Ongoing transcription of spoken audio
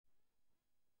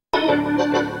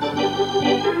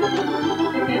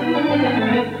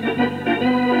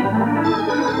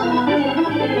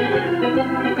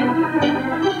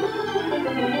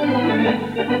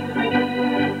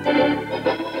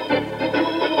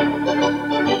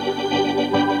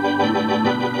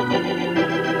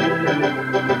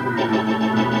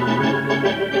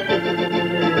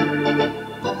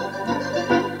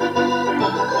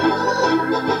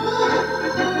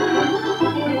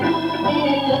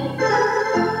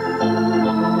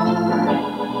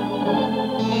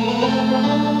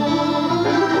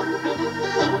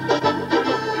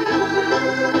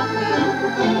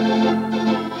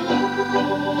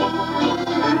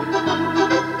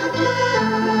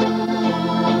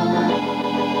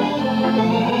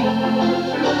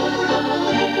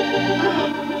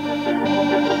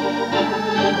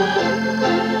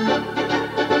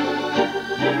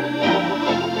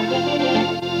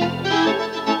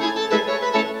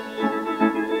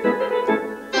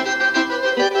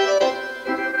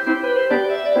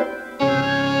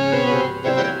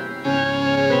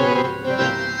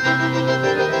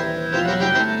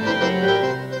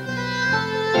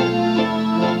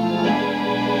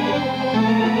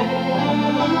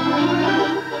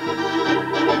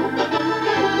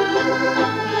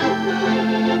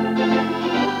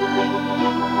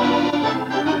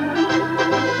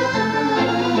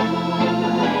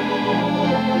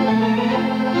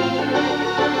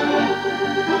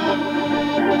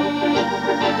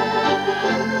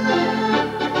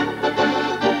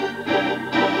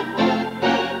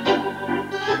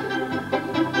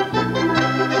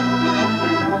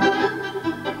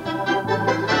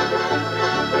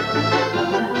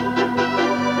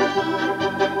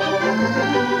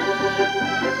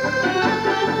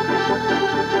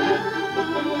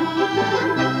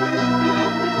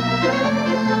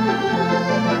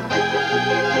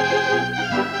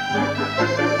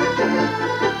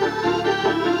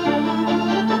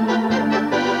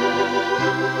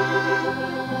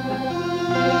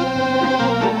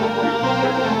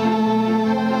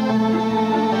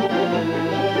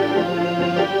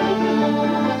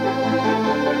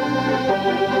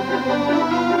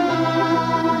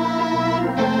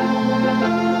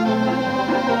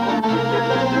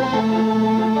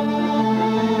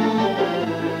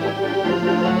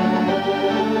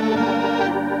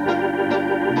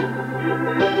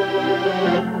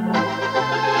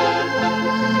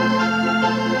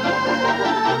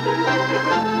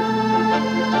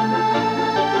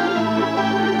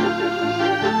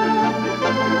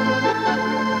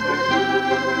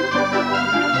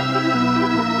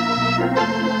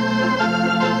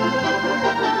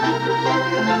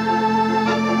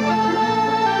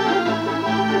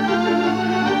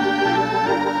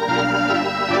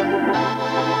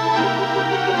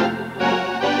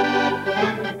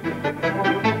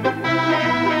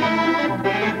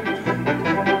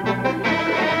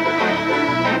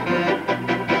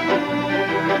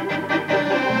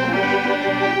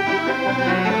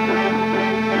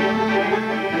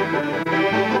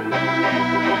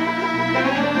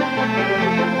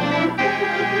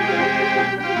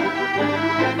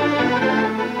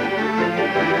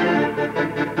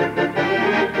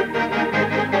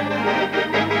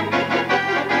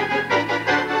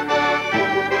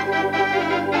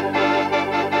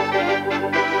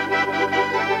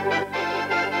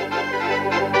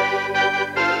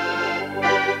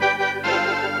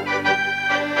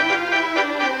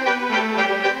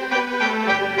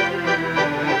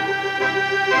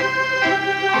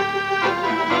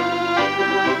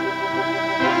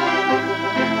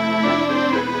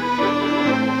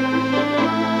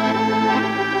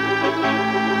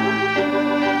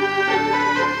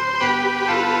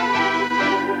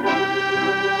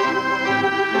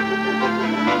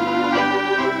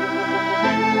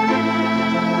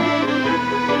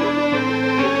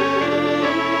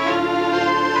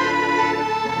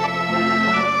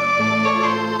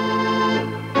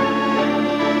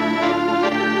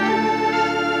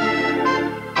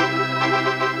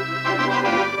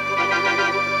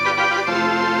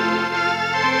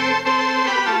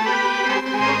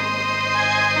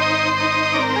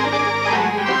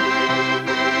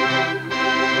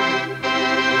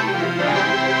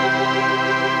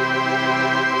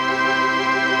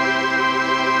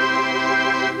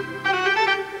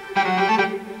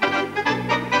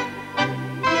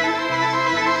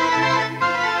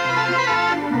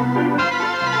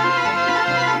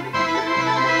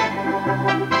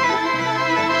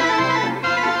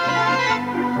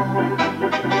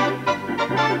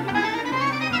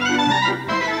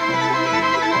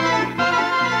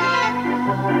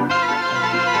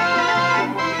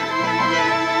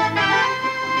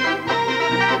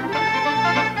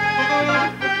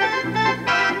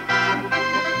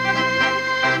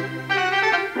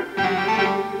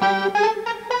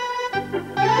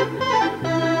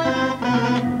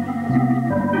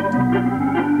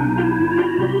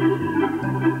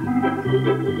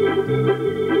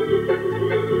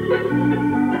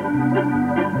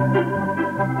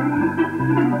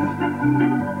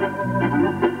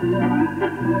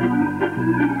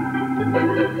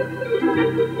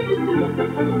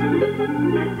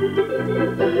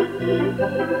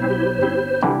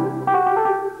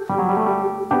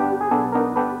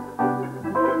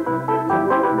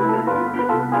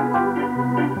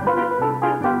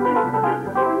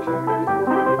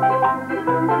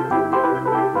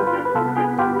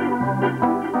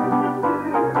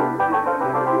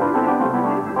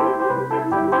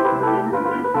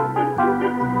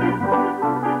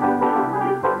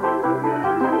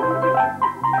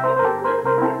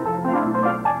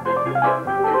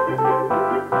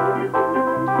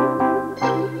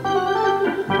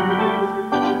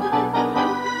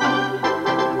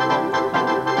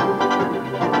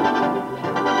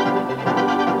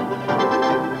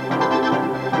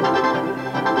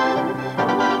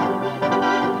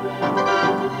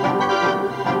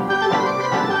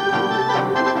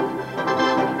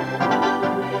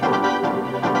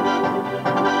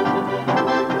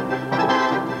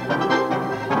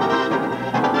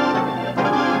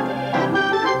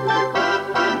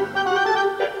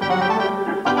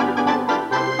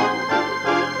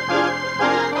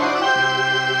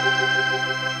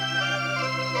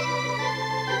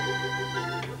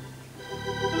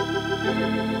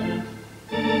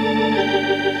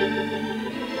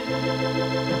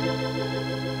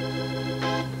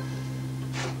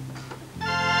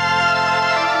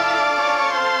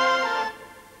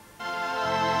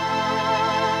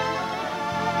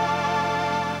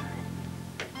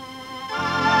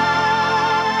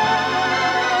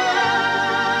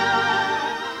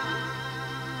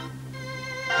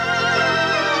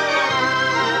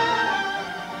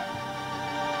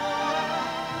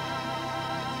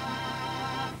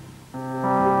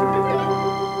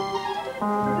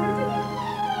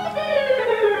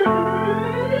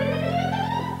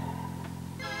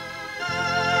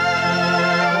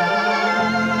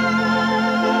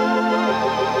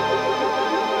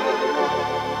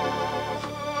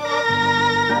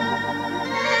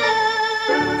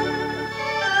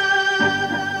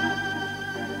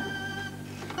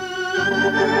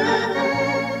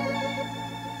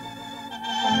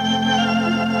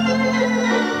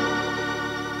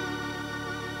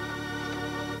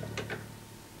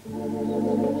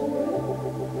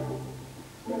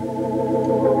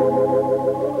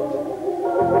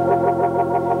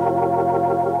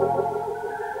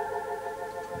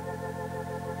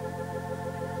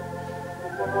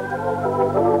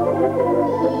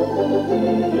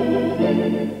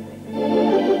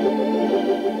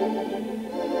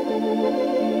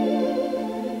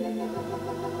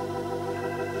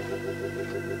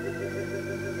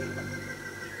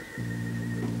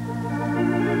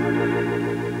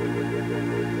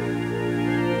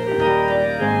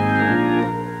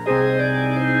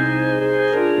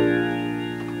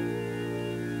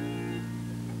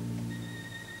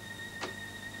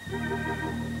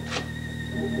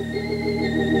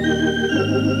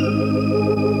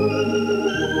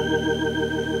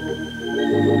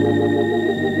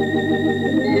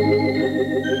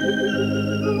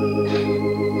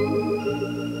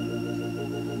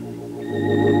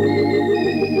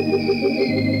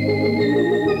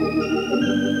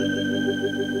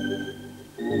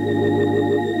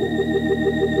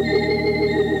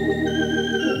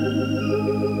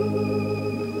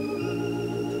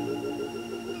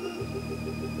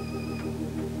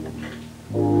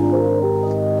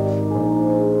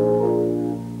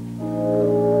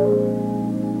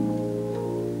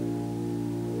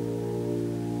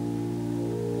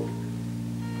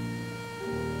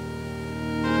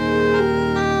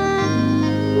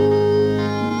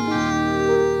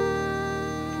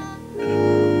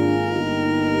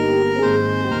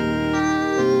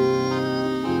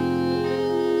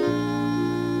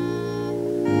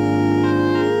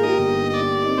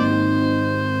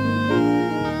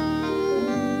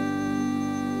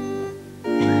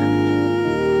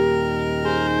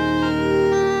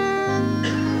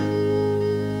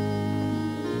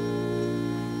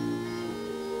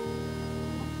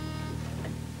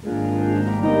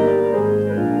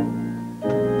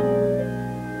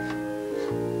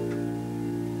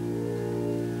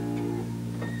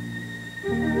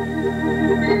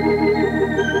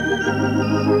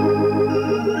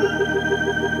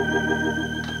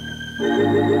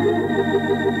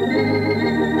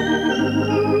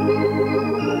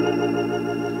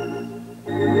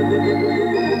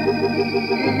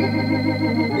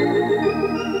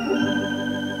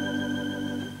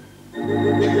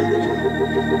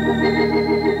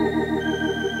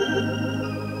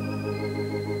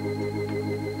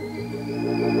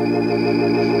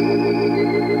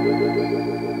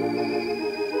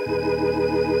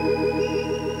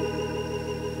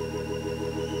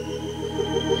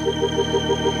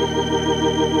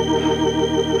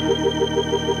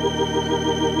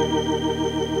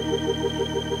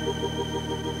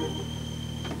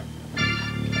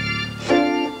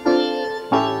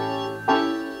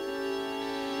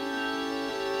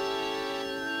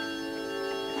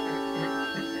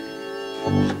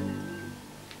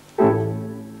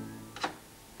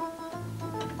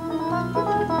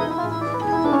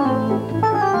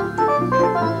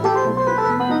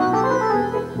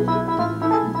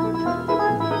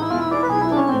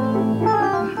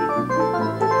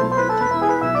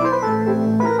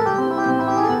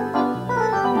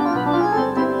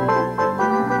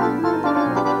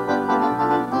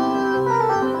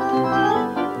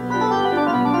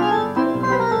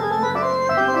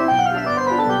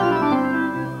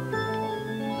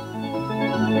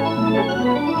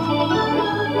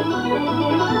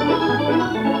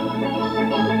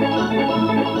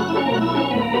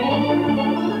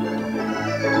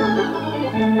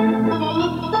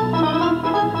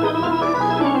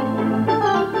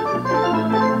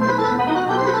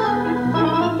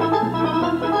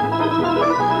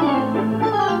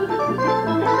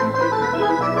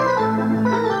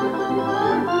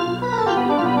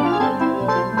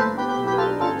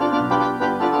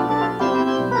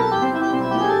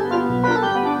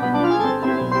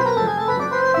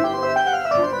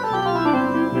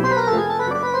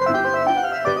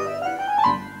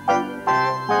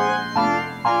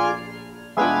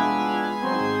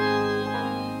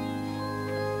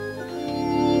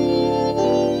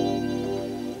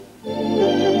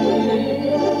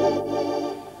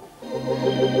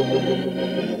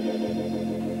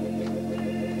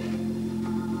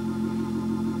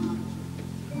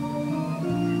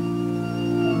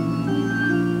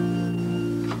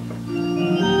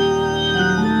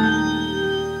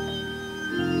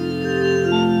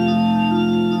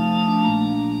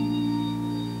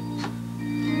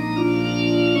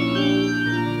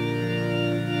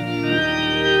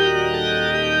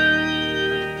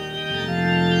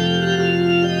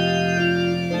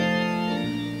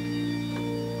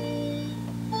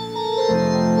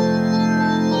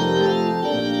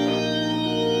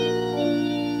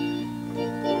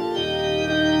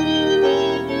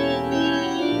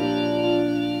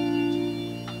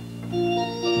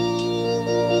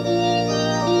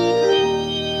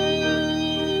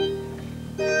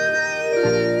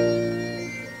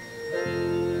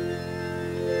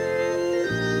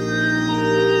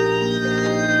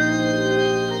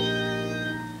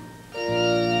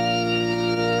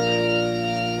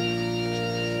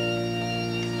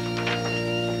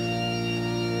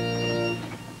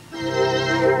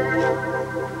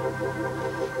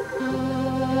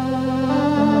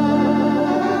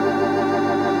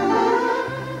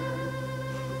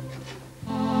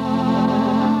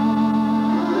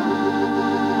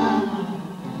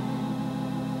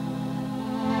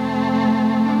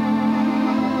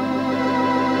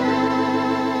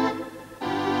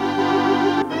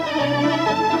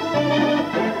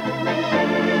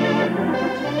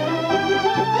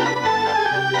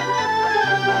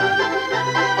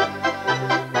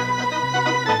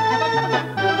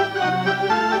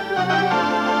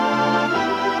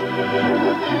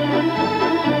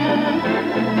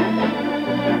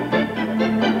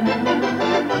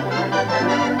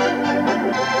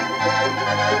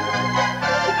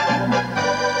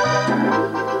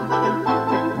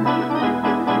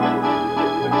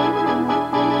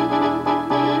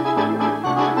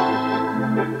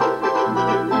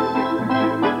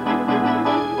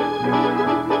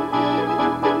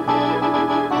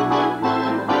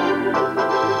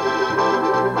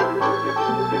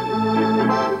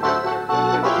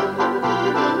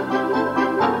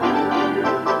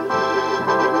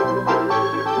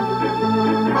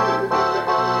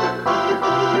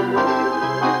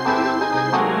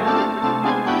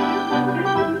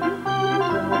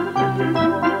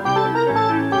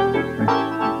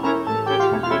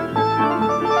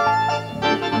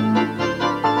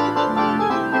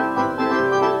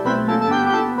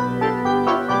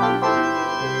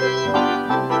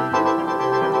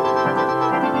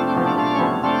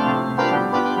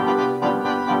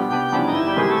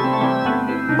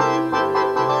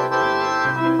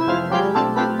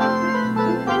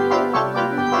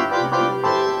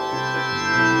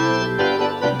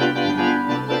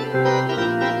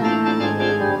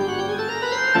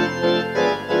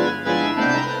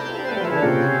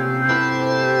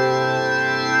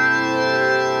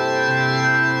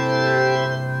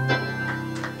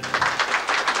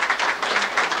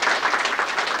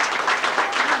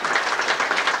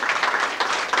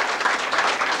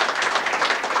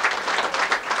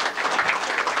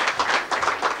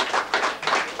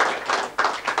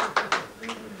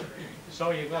So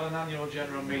you've got an annual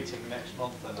general meeting next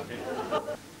month then, have you? Do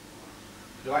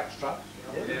you like straps?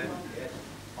 Yeah.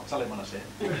 I'll tell him when I see him.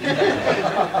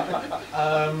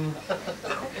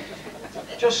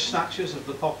 Just snatches of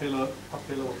the popular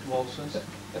waltzes.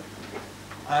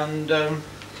 And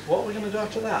what are we going to do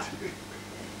after that?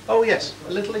 Oh yes,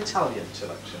 a little Italian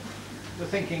selection. We're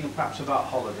thinking perhaps about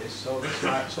holidays, so this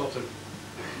might sort of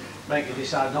make you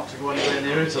decide not to go anywhere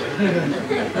near Italy.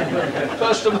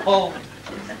 First of all,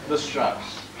 the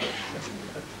Strauss.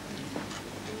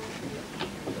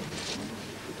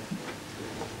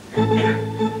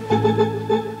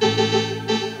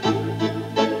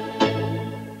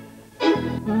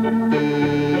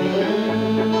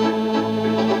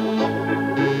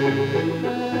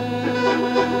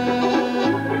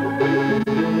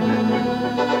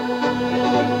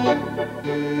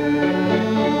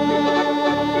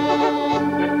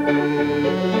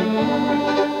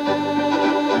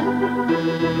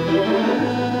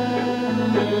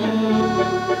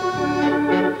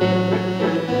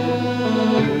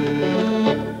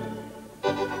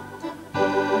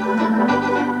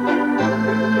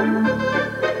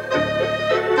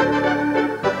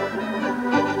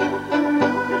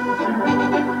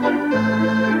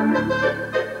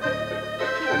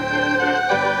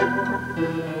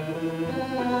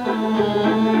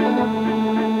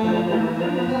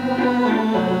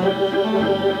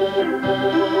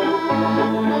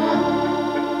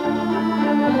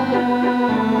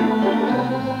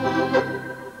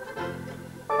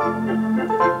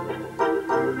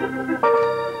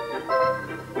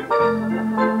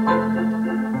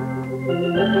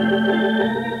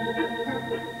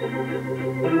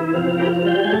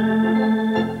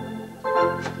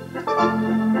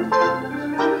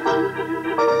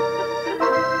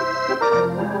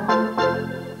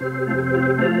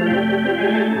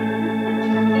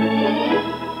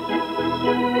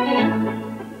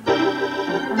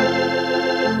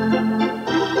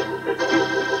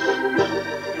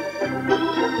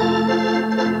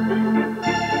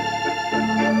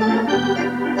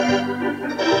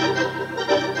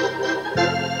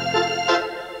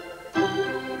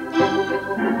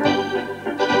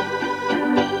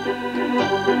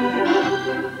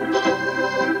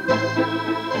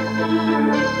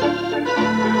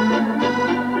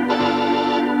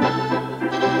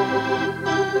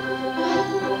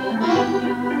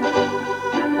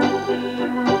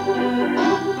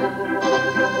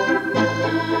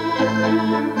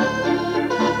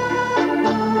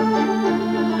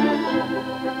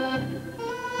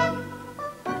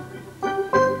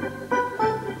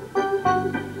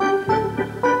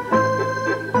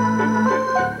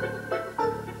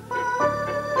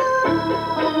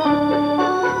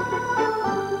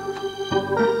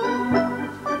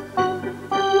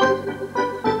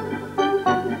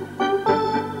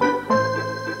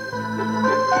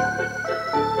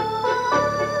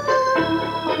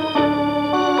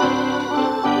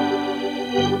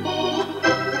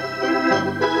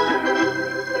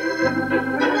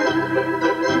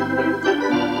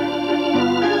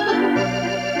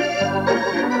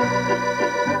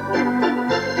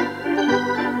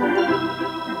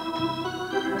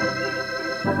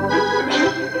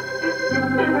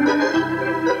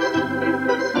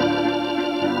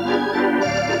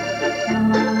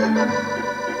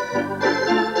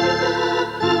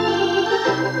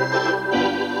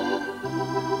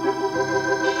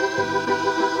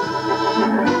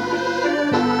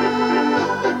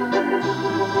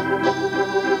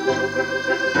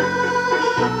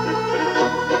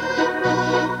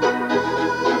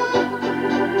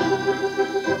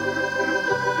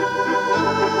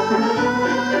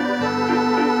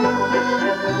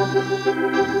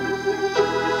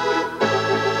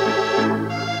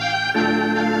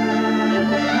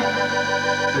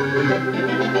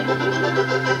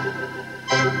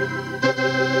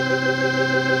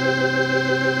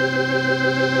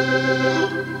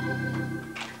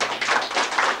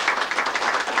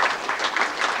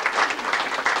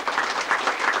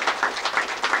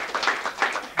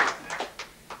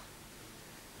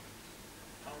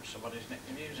 Somebody's nicked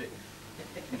the music.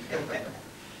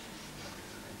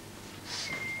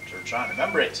 So we're trying to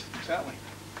remember it, exactly.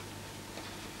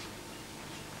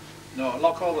 No,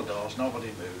 lock all the doors, nobody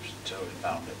moves until we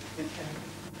found it.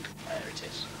 There it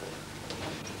is.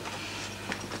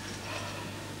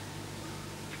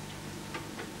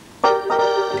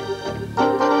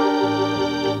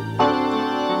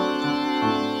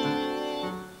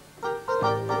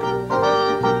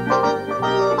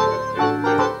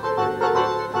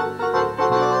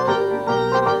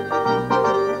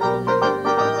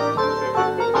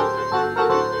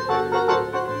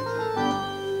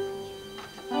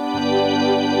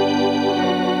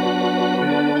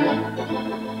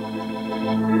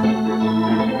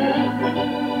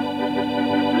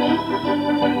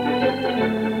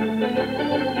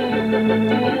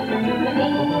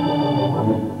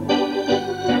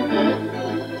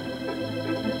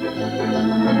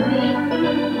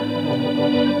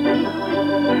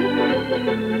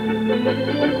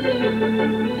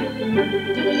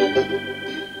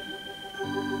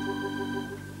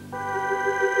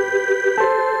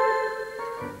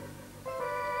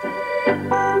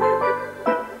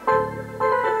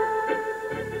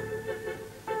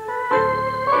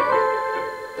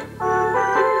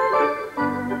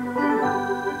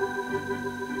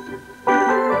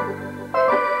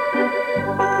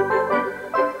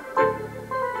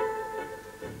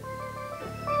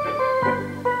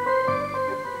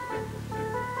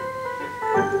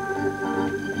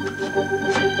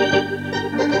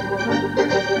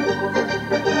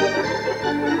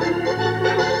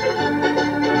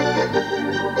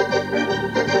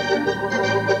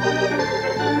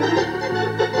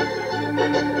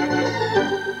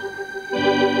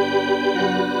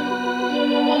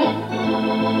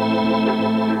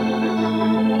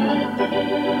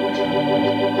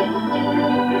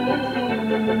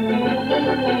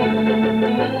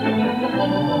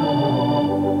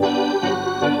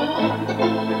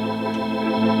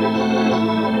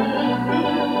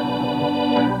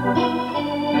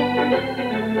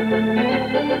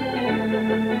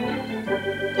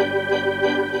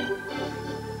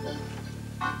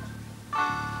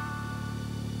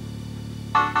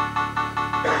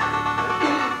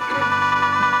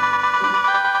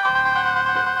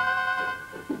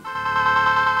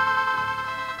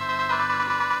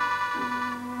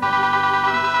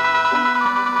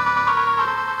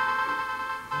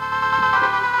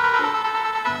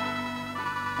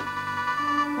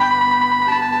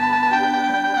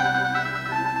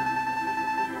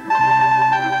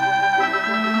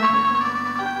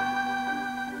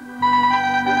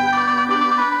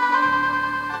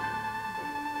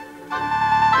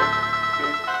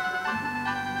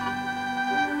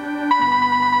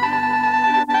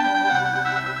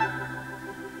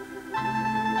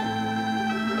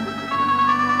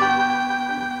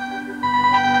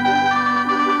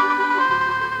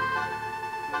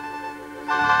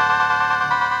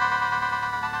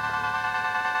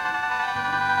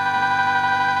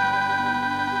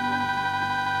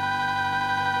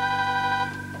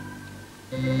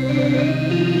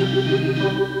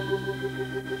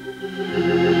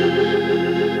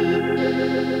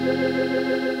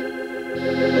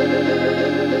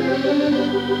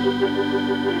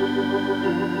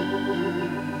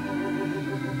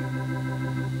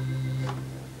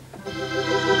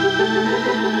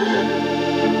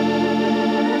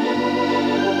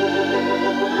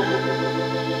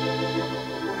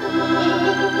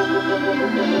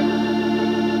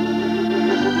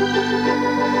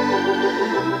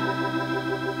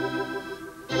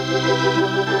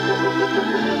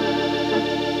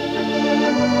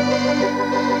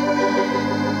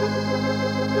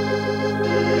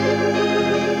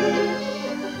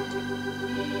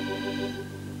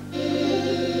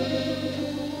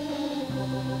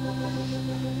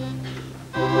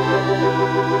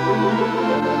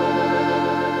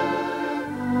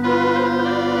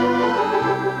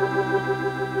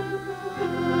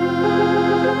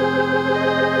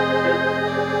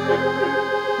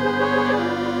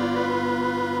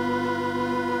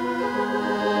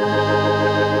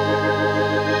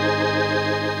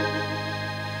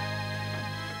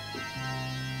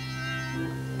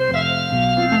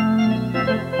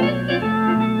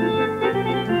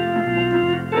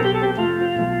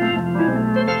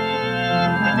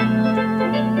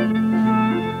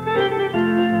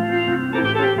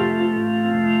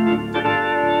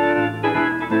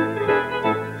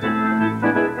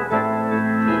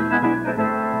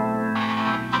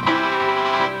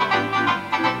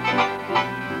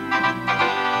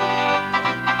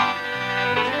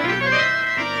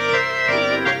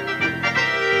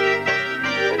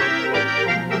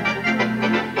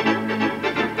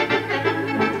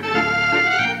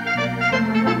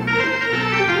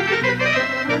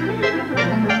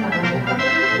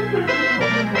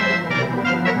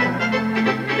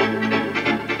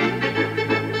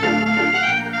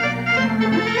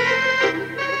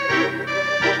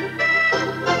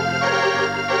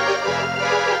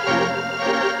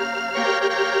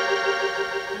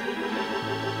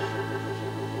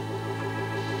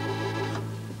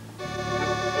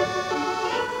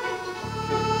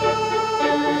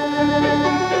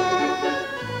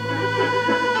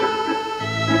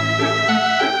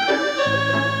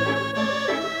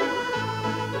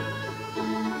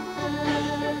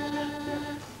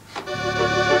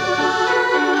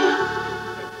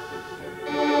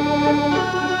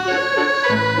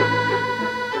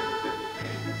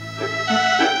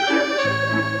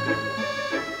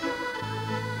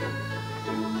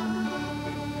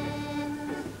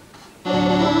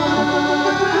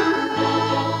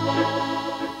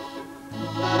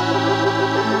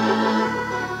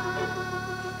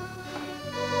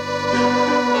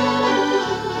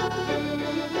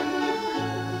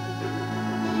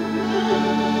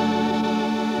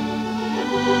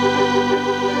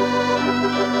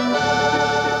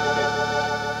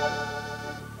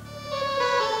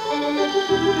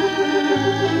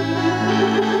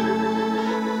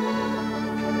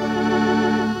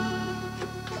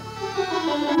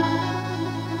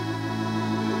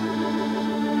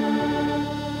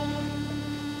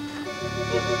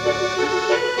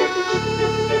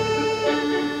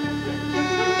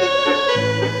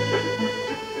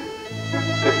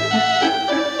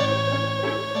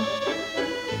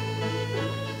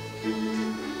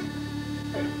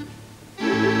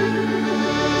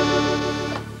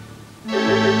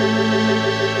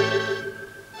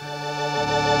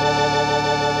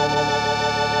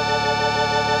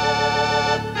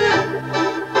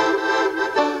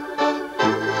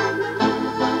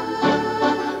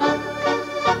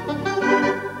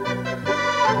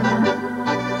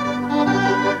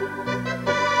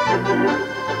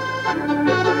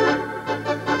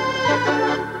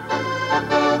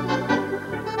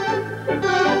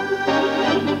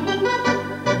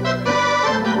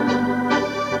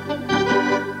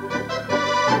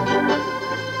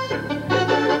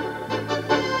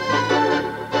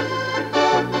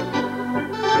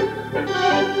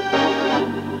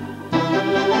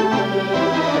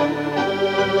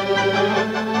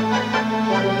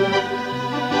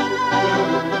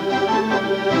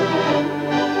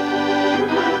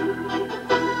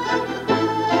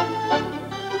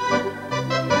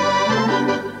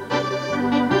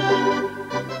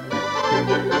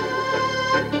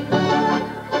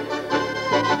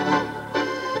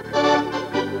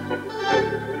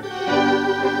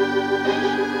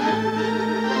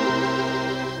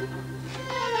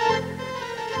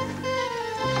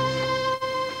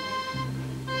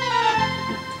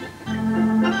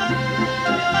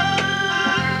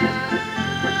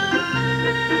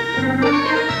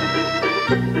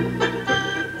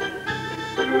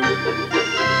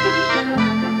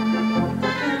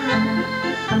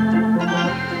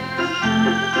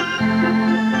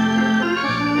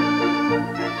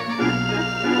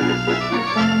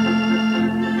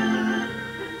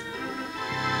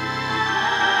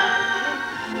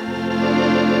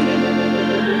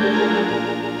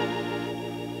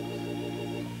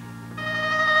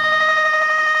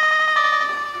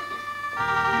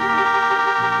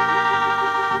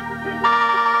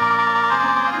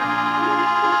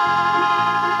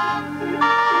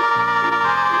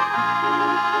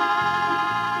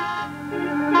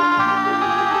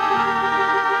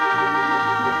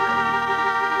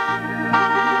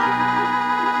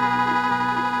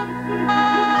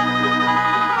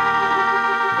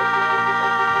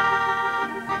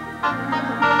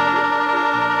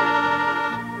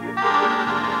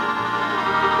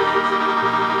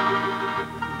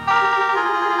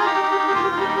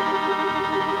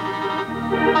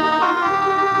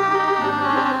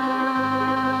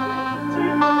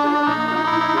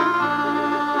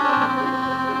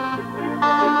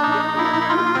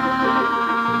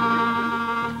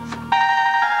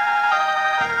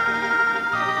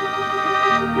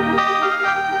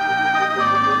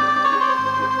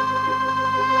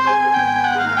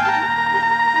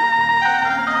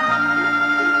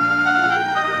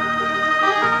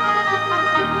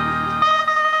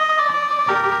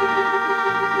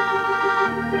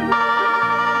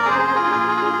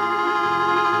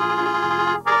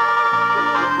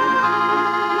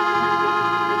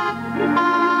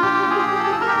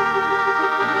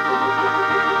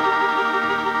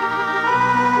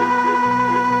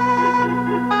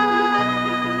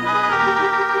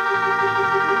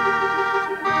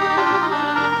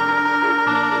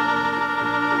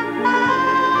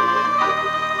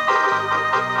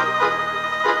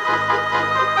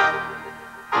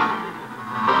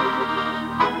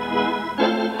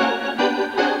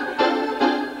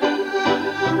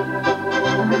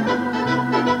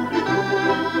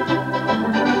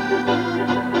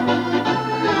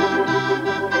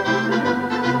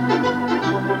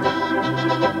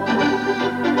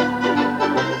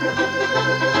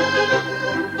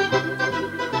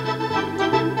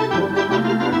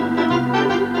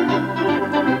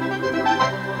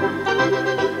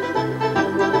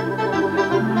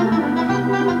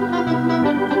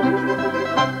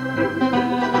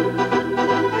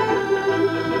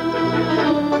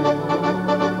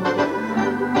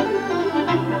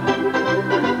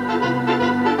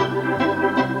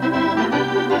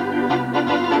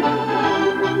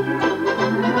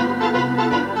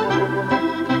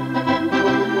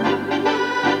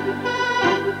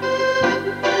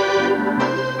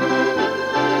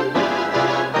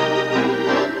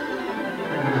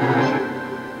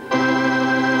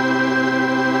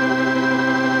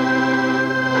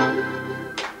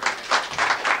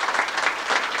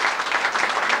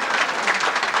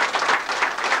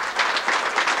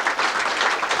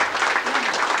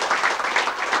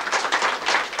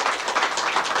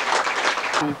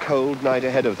 Cold night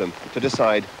ahead of them to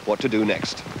decide what to do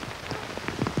next.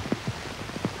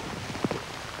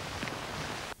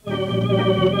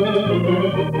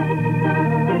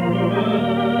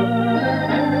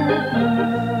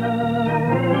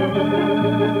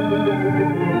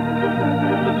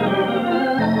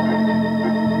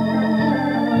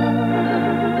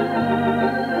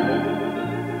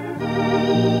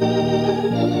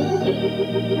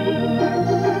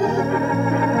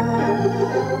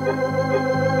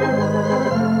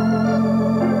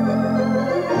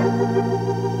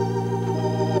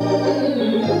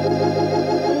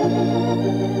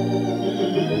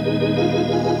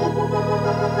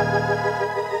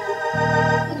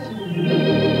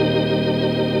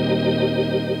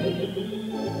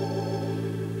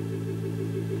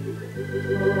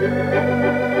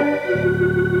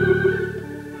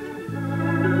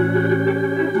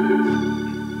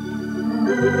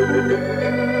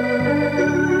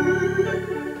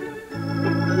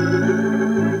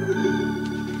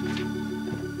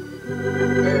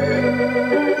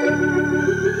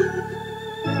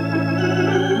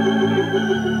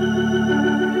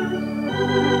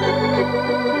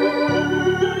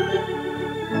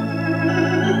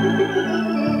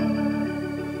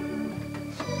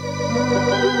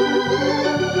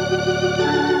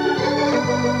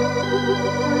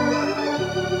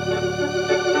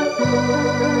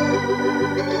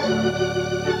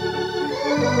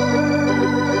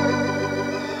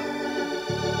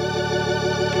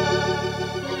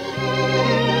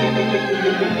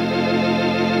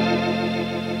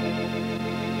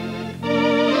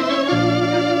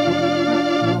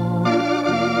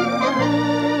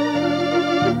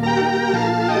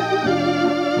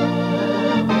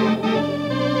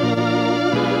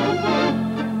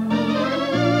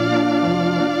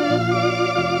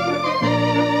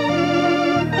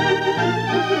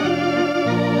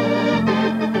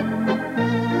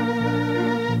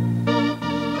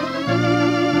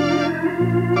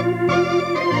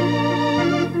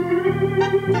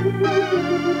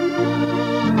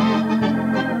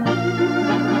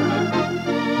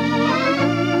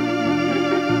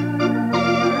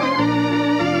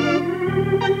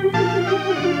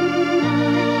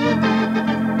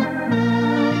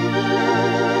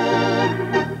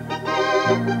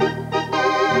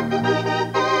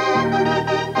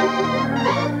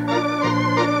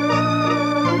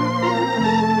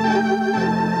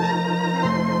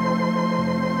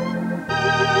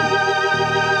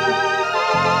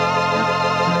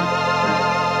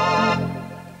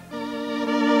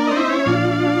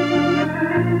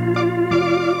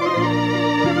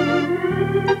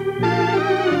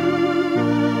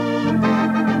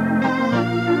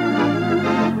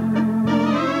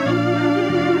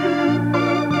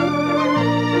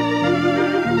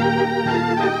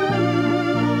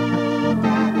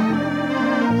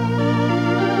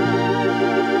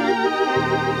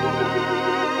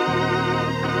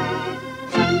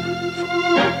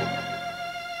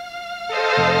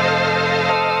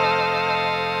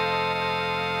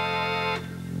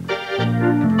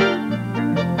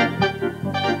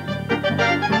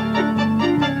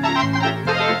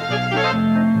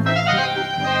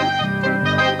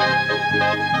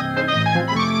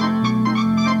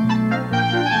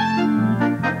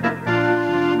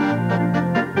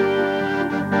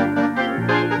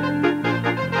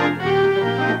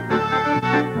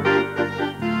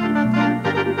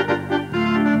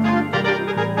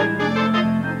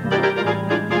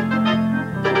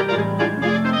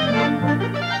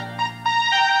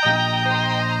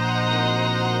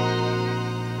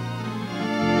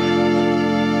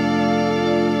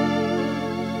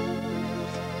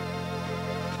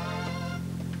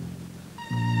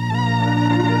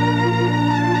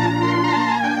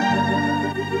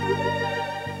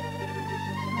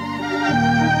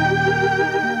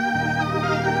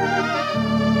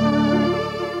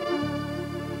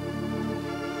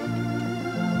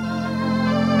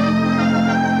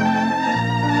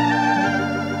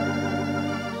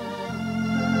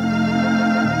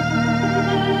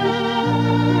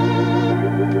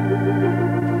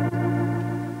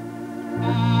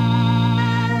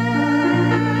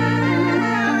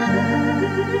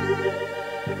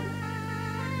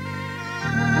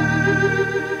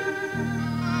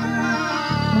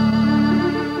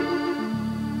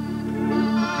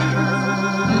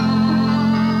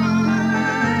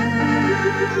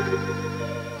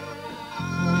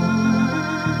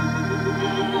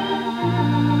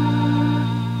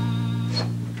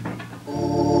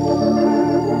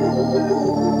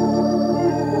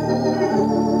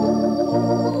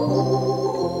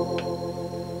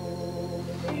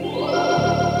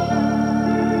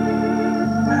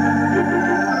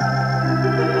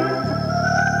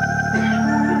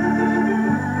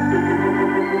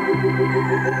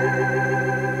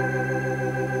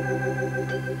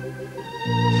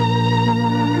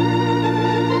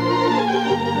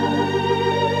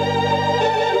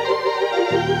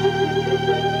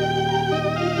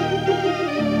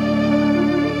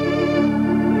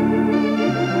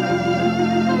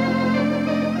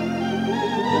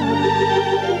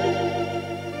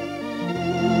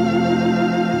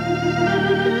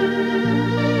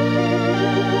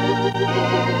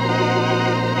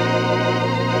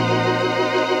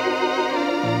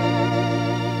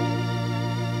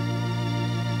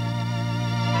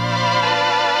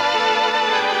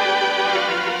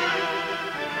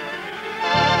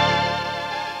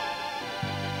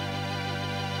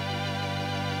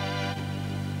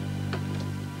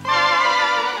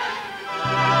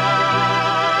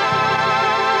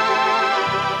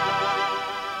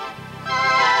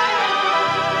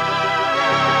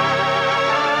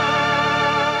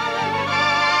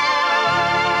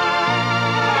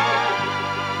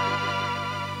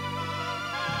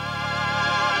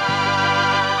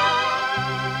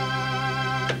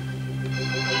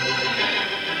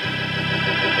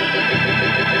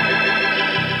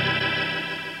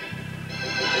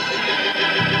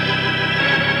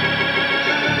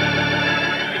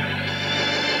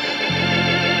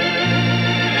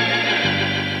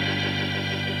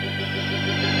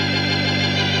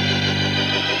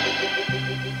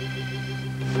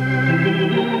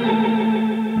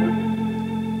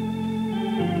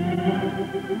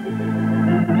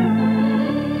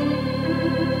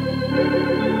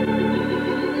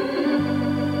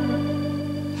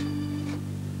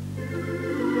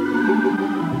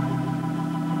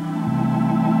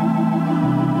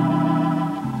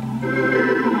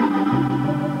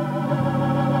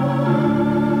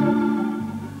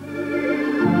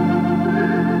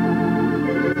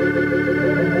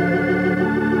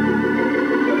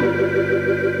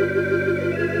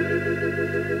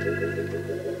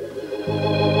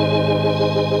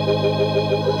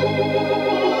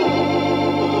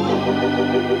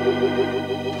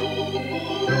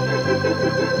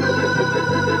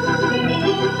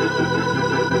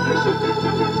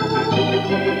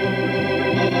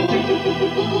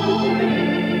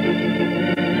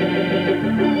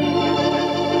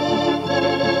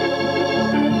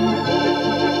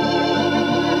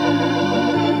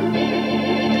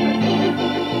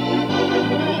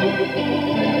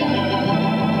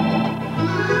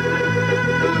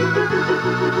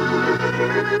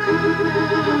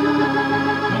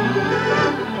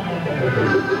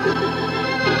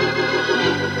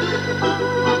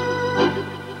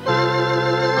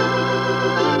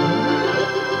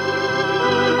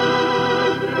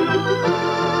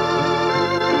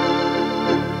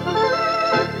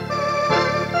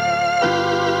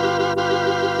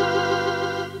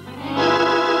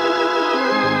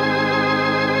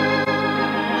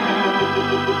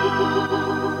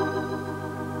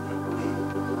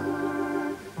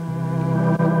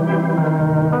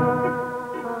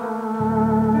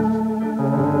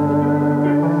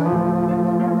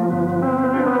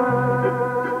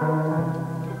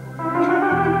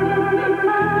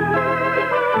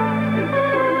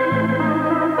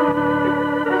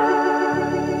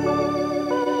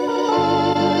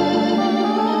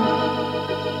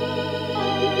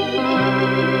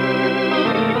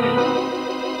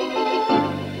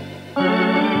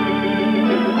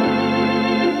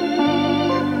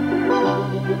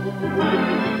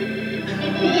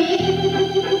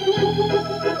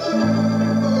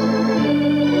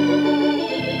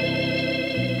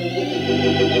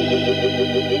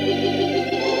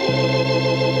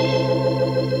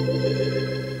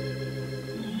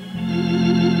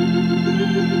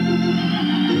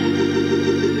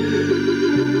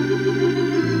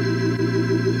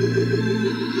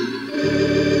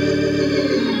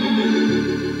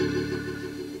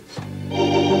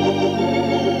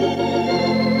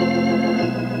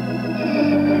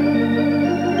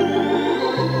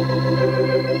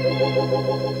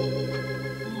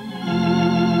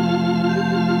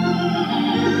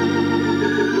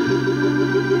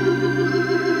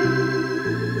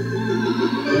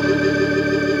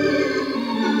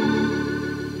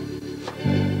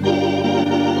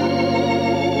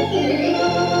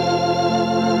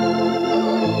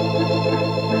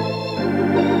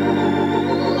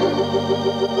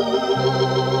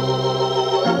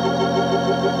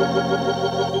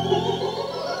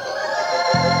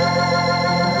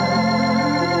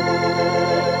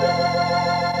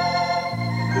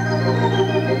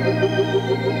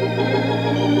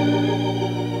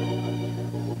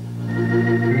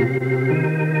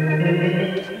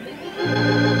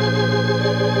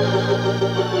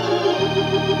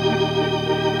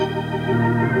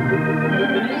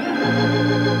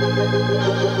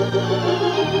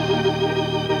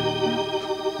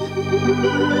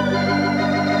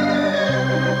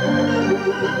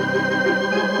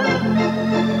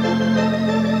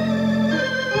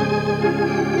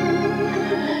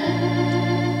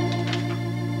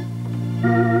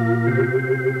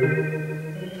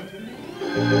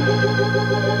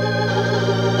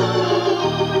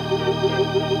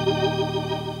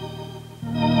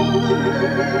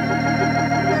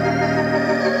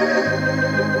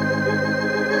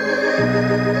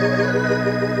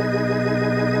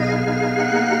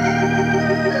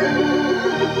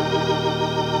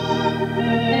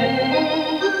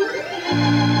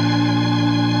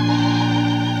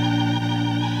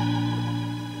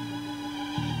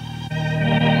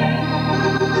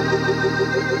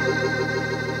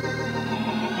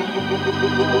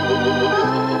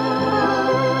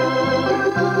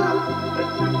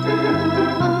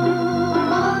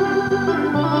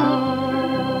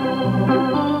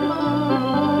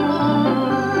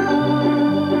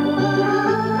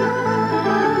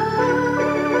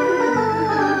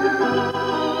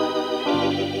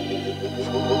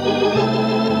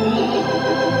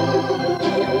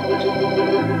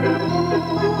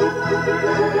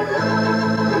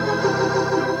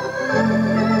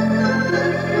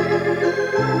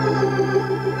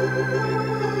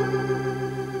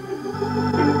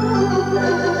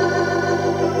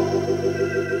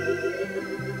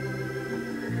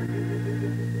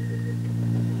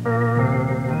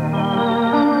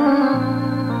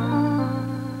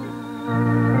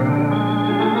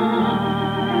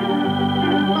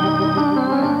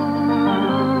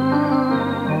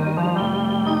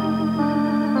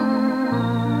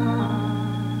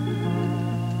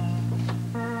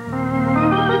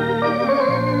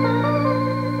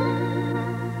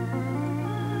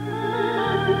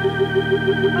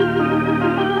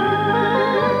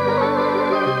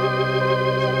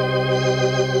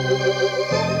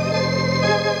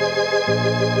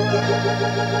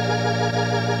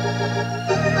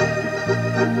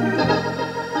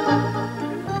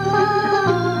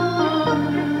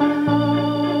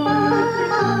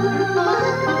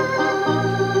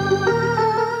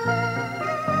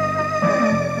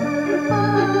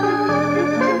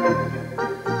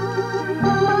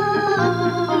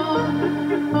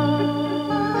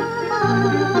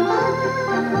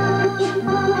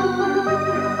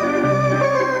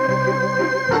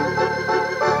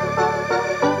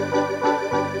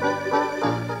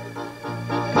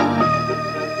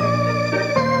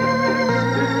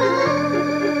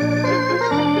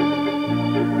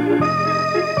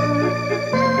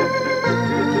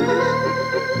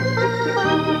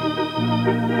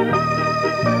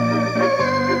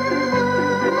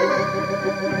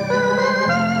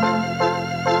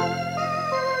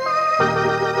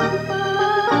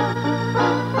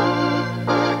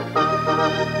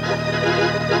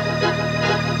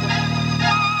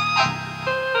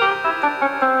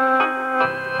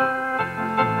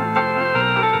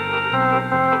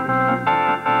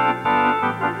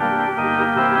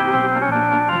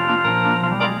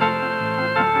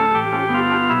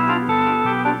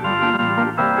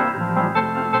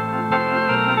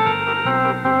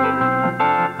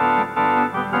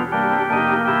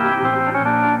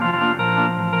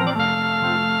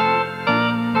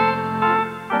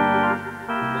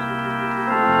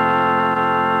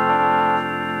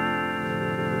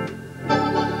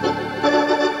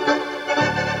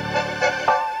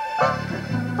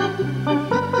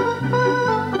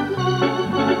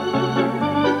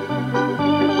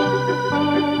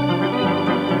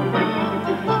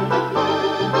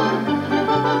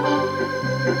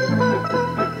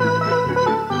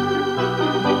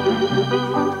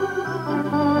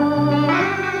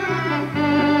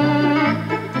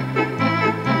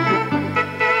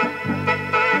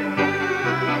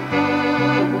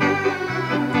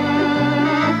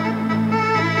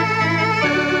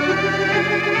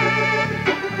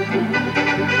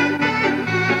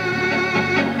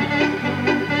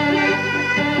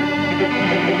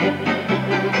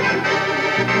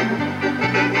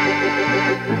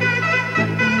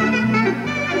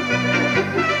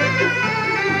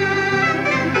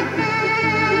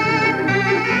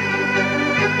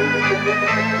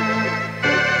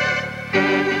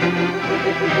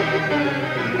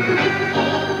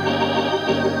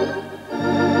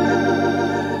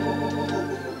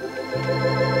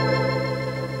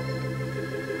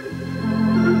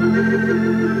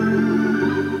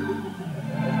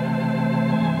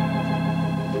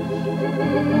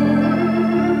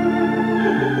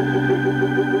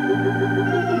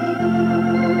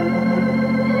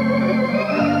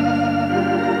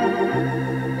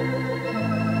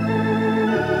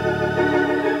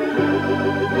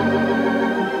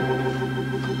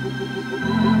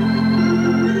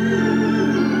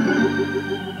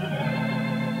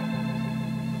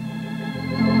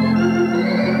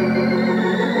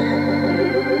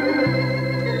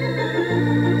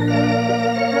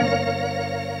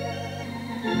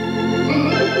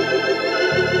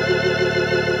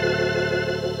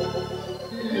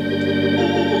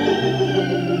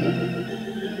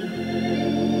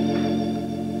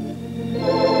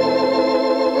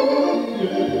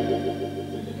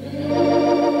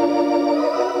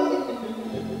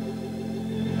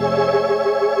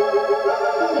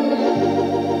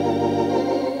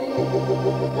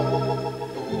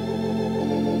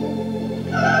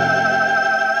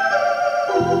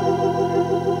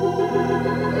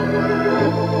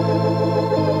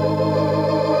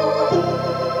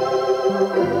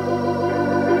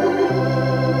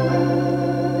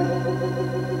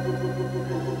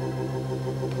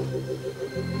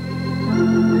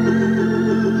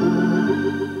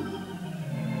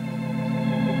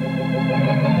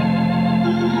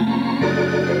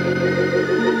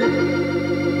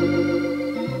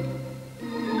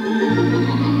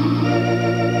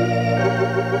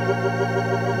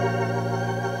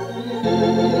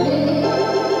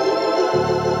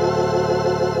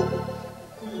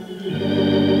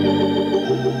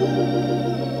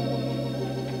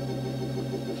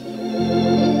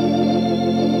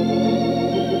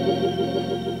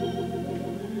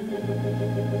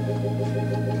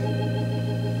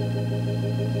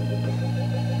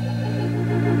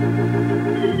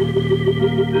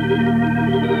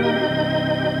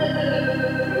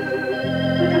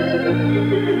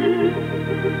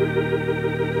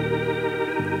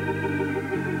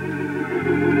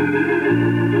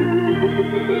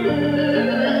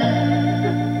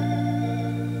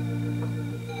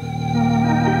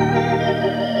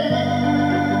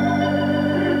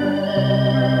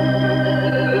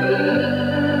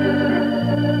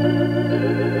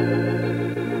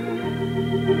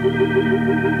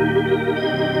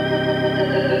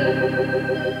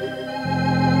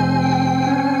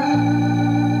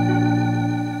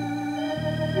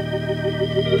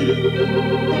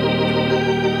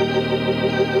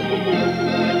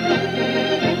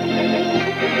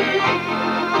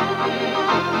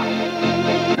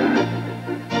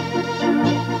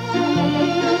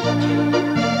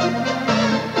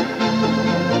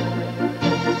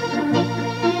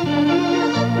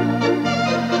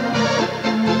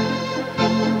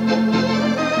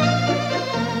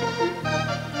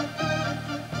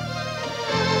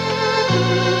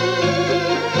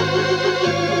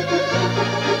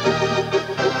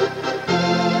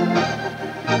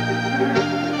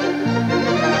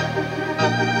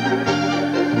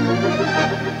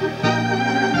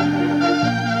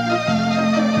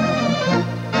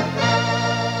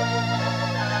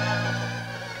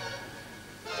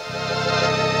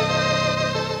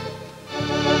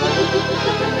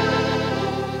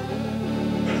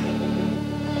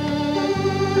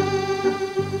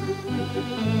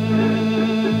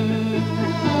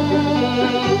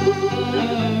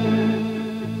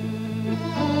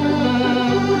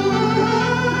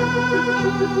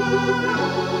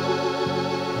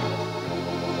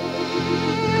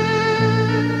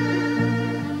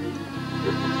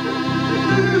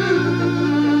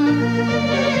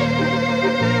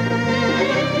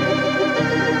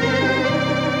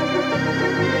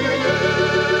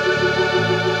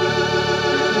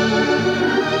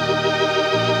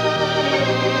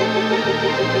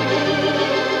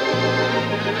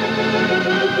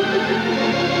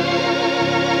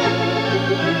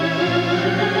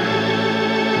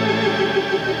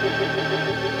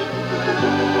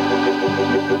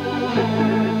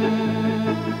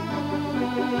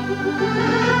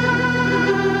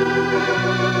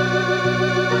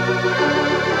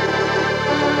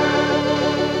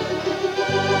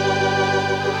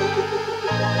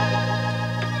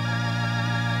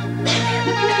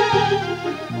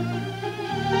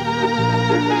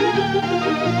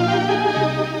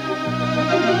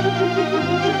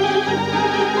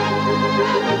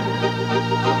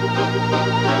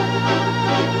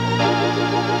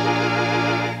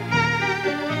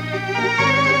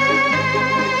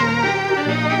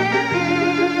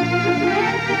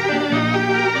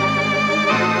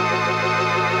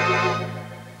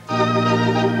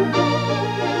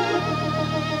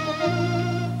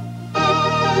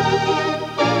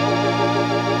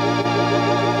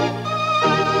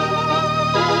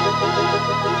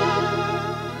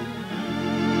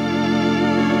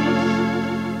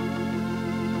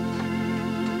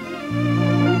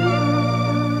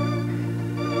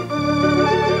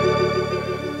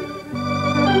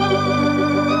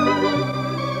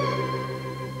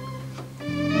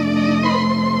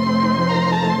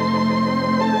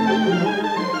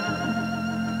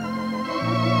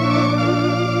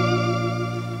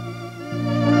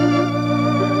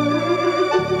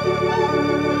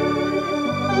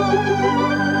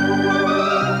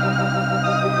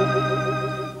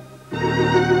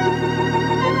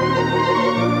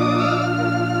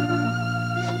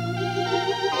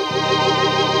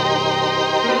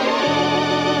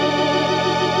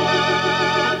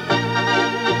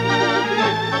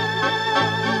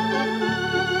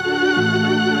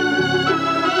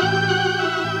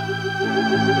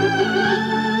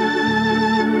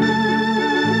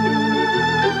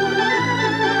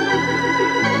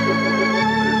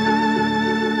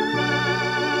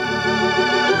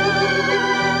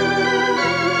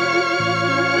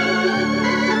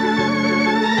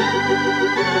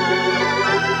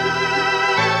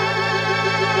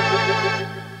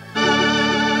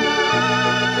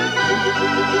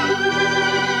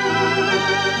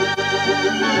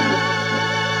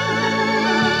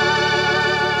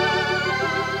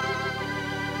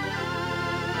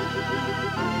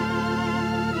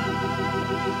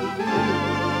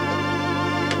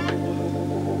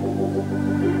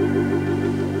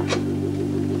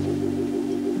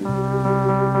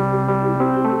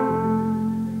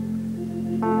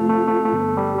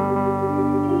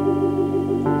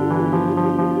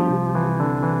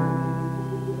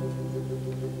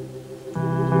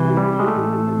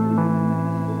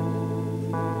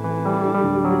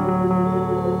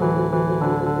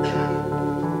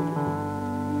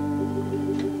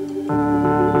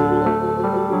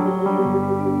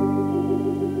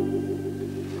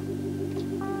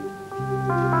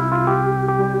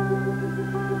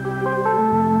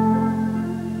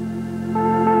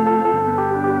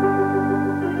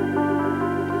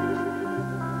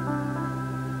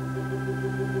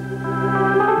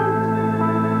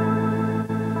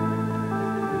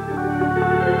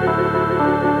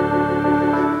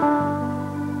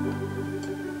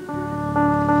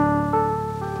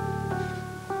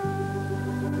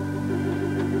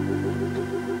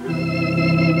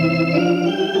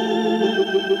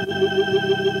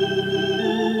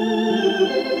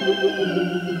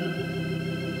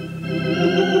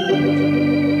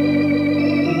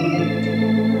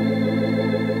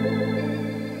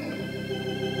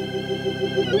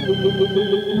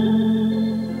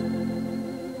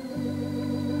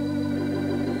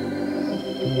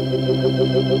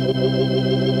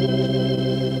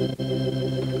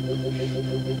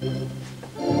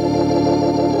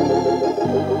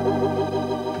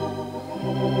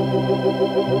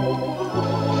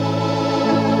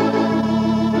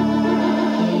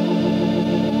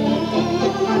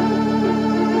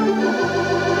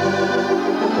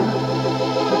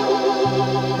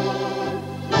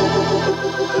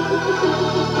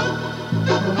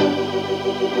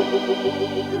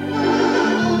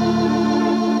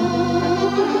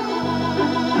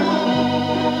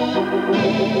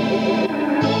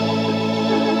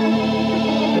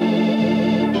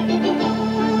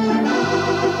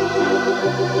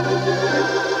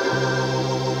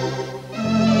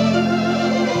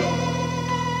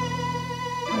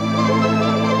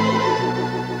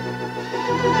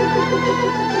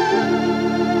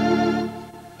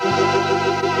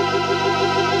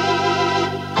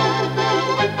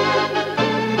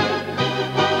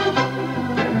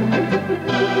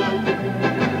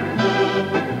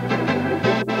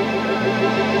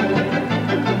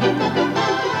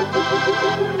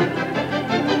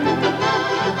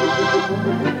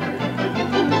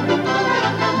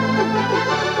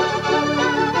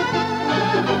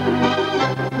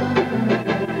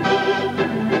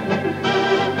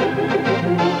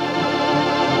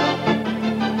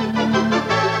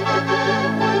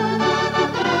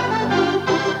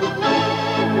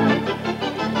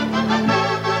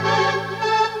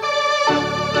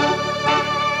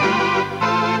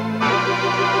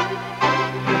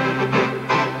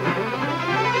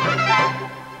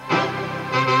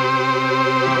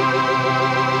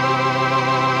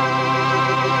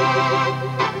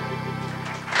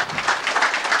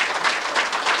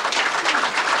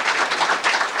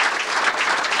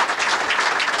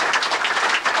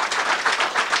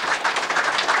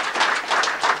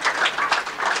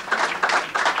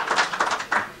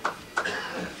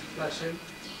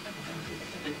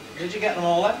 Did you get them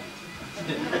all then?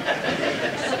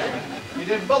 You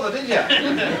didn't bother, did you?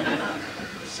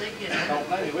 Don't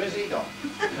blame me, where's he gone?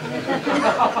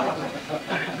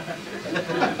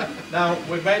 Now,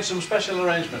 we've made some special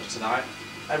arrangements tonight.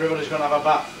 Everybody's going to have a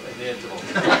bath in the interval.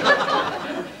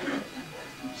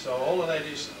 So all the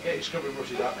ladies get your scrubbing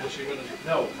brushes out because you're going to...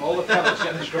 No, all the fellas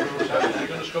get the scrubbing brushes out because you're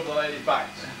going to scrub the ladies'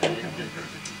 backs. There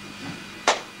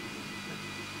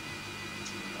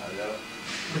we go.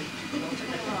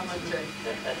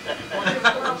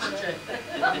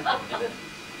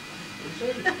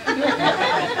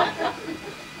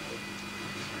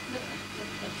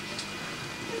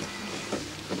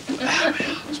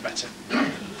 That's better.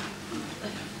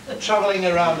 Travelling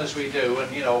around as we do,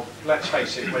 and you know, let's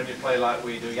face it, when you play like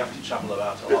we do, you have to travel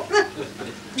about a lot.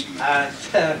 And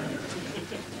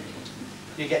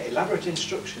you get elaborate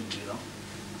instructions, you know.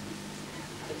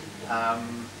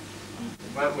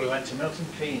 Well, we went to Milton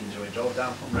Keynes and we drove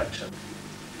down from Wrexham.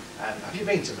 And have you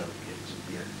been to Milton Keynes?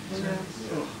 Yeah.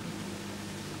 Oh,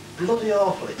 bloody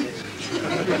awful it is.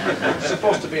 It's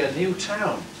supposed to be a new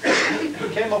town. We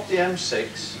came off the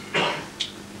M6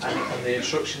 and the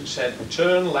instructions said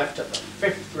turn left at the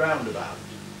 5th roundabout.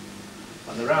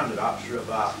 And the roundabouts were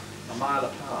about a mile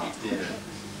apart. Yeah.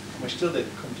 And we still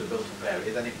didn't come to built-up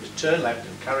area. Then it was turn left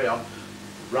and carry on.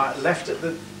 Right, left at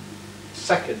the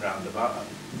 2nd roundabout, a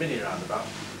mini roundabout.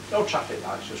 No traffic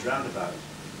lights, just roundabout.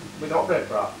 We got there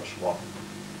for 1:30.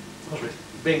 Because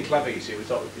being clever, you see, we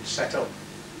thought we could set up.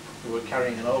 We were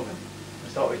carrying an organ. We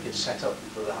thought we could set up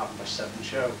for the 7:30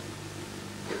 show.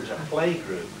 It was a play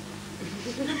group.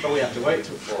 So we had to wait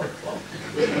till 4 o'clock.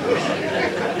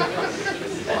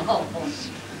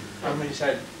 And we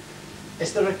said,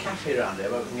 is there a cafe around here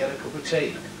where we can get a cup of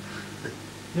tea?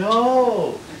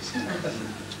 No!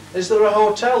 Is there a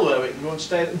hotel where we can go and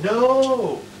stay?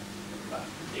 No!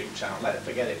 New town,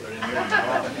 forget it, we're in New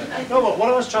town. No, but what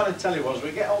I was trying to tell you was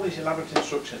we get all these elaborate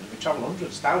instructions. We travel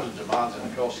hundreds, thousands of miles in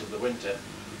the course of the winter.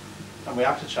 And we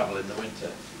have to travel in the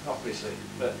winter, obviously.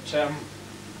 But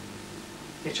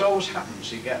it always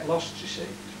happens, you get lost, you see.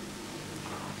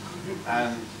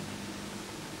 And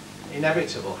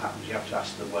inevitable happens, you have to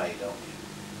ask the way, don't you?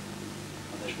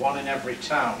 There's one in every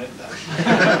town, isn't there?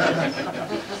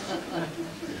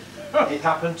 It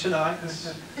happened tonight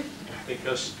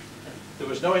because there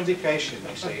was no indication,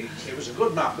 you see. It was a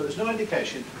good map, but there's no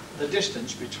indication of the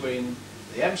distance between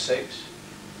the M6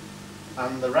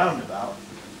 and the roundabout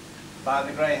by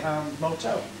the Greyhound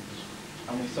Motel.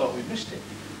 And we thought we'd missed it.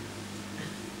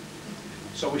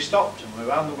 So we stopped and we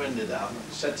wound the window down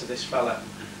and said to this fella,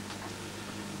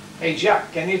 "Hey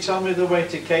Jack, can you tell me the way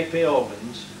to KP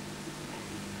Organs?"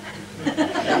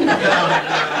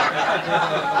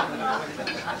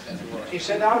 He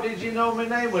said, "How did you know my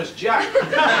name was Jack?"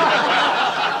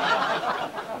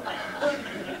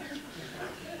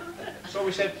 So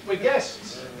we said, "We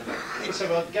guessed." He said,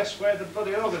 "Well, guess where the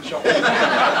bloody organ shop is?"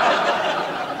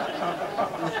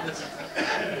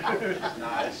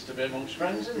 Nice to be amongst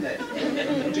friends, isn't it?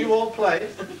 Do you all play?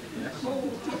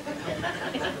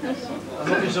 I'm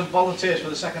looking some volunteers for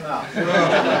the second half.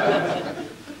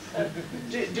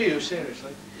 Do you,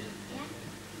 seriously?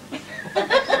 Yeah,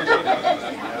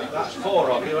 that's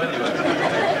 4 of you anyway.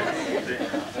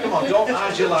 Come on, don't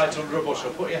hide your light under a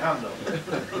bushel, put your hand up.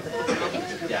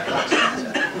 Yeah, that's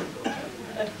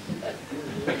it.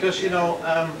 Because, you know,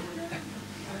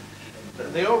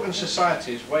 the organ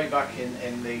societies way back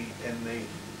in the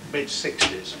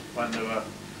mid-60s, when they were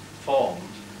formed,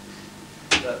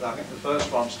 I think the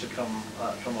first ones to come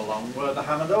along were the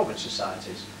Hammond Organ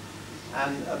Societies.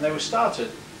 And they were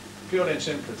started purely and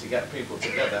simply to get people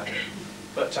together,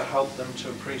 but to help them to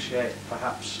appreciate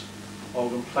perhaps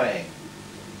organ playing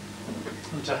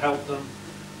and to help them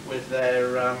with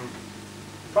their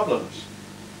problems.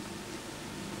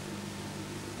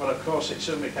 Well, of course, it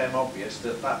soon became obvious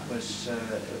that that was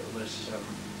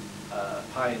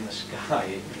pie in the sky.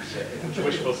 It was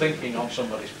wishful thinking on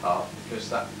somebody's part, because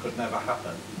that could never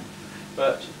happen.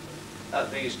 But at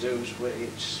these dues,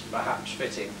 it's perhaps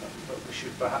fitting, but we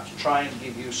should perhaps try and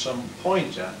give you some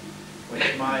pointer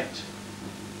which might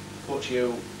put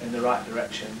you in the right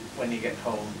direction when you get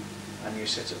home and you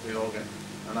sit at the organ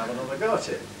and have another go at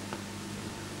it.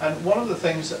 And one of the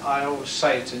things that I always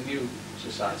say to new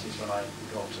societies when I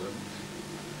go to them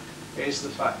is the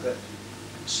fact that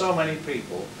so many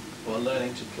people who are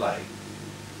learning to play,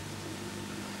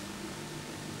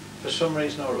 for some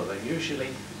reason or other,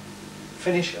 usually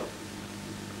finish up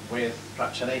with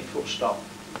perhaps an 8-foot stop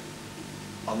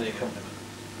on the accompaniment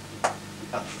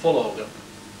and full organ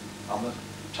on the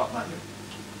top manual.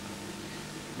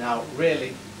 Now,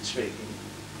 really speaking,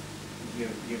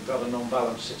 you've got an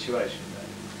unbalanced situation there.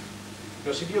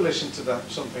 Because if you listen to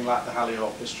something like the Halley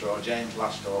Orchestra or James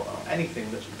Last or anything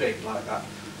that's big like that,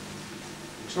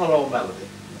 it's not all melody,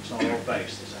 it's not all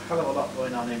bass, there's a hell of a lot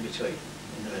going on in between,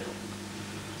 in the middle.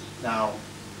 Now,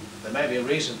 there may be a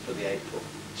reason for the 8-foot,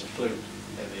 it's a flute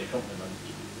in the accompaniment,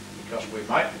 because we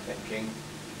might be thinking,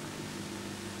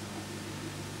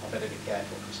 I better be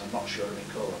careful because I'm not sure of my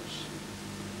chords.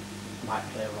 I might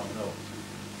play a wrong note.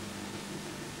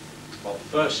 Well,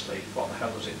 firstly, what the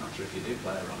hell does it matter if you do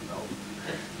play a wrong note?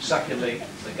 Secondly,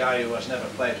 the guy who has never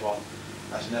played one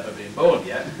has never been born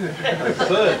yet. And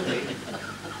thirdly,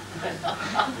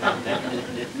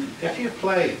 if you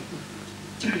play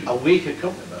a weak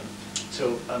accompaniment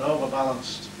to an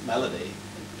overbalanced melody,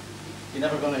 you're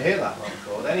never going to hear that wrong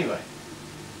chord anyway.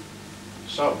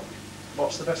 So,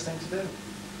 what's the best thing to do?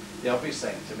 The obvious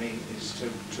thing to me is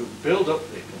to build up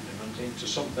the accompaniment into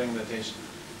something that is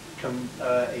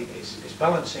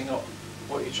balancing up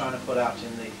what you're trying to put out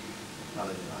in the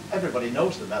melody line. Everybody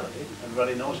knows the melody,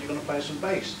 everybody knows you're going to play some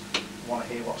bass. You want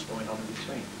to hear what's going on in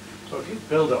between. So if you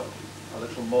build up a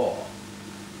little more,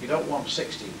 you don't want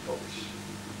 16-foot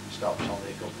stops on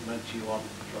the accompaniment, you want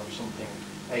from something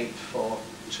 8, 4,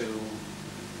 2,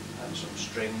 and some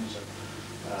strings,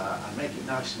 and make it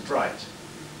nice and bright.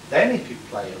 Then if you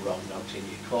play a wrong note in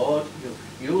your chord,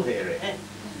 you'll hear it.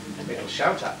 It'll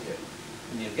shout at you.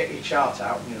 And you'll get your chart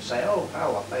out and you'll say, oh,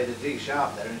 hell, I played a D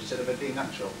sharp there instead of a D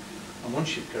natural. And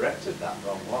once you've corrected that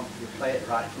wrong one, you play it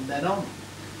right from then on.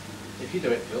 If you do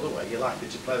it the other way, you're likely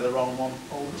to play the wrong one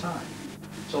all the time.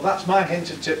 So that's my hint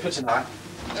and tip for tonight.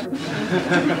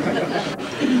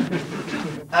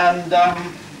 And,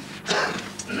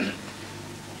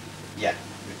 yeah,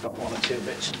 we've got 1 or 2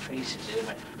 bits and pieces here,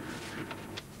 mate.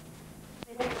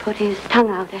 Put his tongue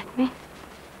out at me.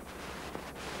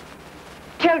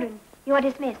 Children, you are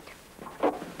dismissed.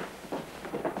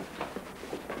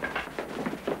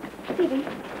 Phoebe.